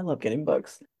getting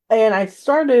books. And I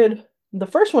started the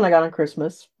first one I got on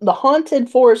Christmas, The Haunted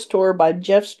Forest Tour by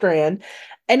Jeff Strand,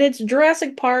 and it's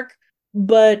Jurassic Park,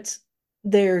 but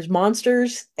there's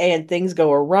monsters and things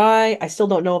go awry. I still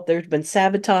don't know if there's been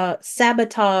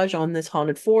sabotage on this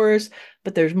haunted forest,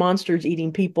 but there's monsters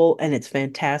eating people, and it's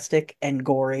fantastic and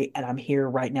gory, and I'm here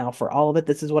right now for all of it.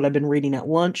 This is what I've been reading at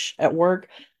lunch at work.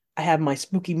 I have my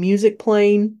spooky music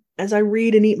playing as I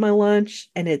read and eat my lunch,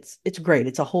 and it's great.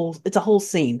 It's a whole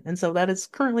scene. And so that is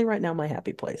currently right now my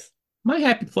happy place. My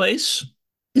happy place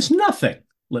is nothing.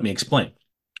 Let me explain.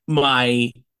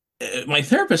 My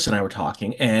therapist and I were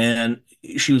talking, and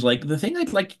she was like, the thing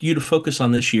I'd like you to focus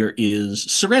on this year is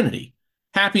serenity,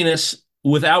 happiness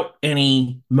without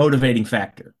any motivating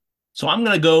factor. So I'm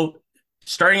going to go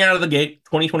starting out of the gate,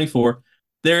 2024.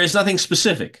 There is nothing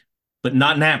specific, but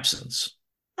not an absence.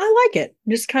 I like it.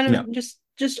 Just kind of Yeah.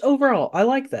 just overall. I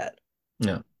like that.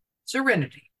 Yeah.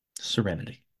 Serenity.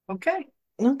 Okay.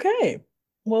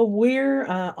 Well, we're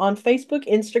on Facebook,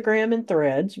 Instagram, and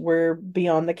Threads. We're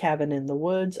Beyond the Cabin in the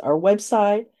Woods. Our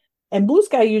website and Blue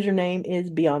Sky username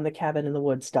is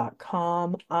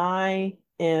beyondthecabininthewoods.com. I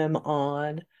am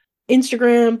on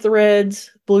Instagram,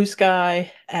 Threads, Blue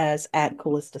Sky as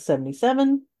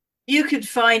 @Callista77. You could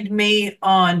find me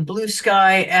on Blue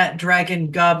Sky at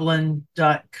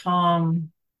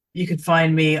dragongoblin.com. You could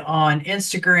find me on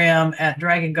Instagram at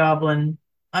dragongoblin.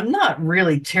 I'm not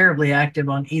really terribly active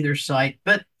on either site,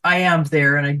 but I am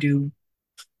there and I do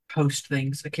post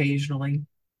things occasionally.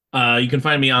 You can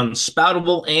find me on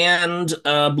Spoutable and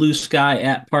Blue Sky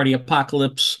at Party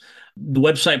Apocalypse. The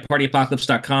website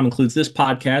partyapocalypse.com includes this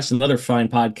podcast and other fine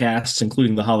podcasts,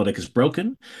 including The Holodeck is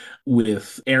Broken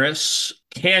with Eris,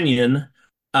 Canyon,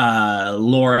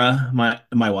 Laura,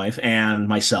 my wife, and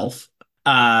myself.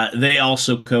 They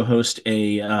also co-host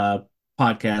a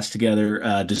podcast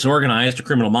together, Disorganized, a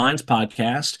Criminal Minds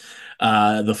podcast.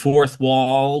 The Fourth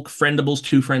Wall, Friendables,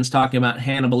 two friends talking about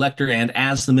Hannibal Lecter and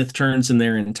As the Myth Turns in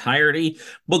their entirety,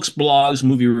 books, blogs,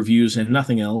 movie reviews, and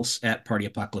nothing else at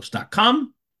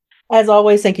partyapocalypse.com. As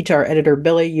always, thank you to our editor,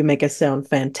 Billy. You make us sound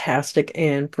fantastic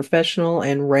and professional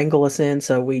and wrangle us in,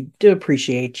 so we do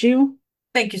appreciate you.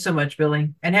 Thank you so much,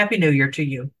 Billy, and Happy New Year to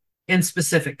you in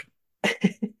specific.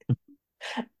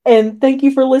 And thank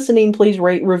you for listening. Please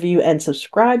rate, review, and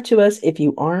subscribe to us if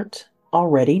you aren't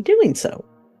already doing so.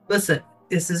 Listen,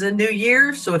 this is a new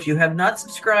year, so if you have not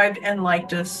subscribed and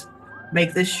liked us,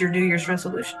 make this your New Year's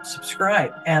resolution.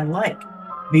 Subscribe and like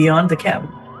Beyond the Cabin.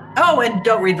 Oh, and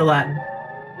don't read the Latin.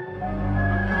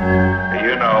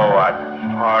 You know what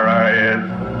horror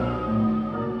is?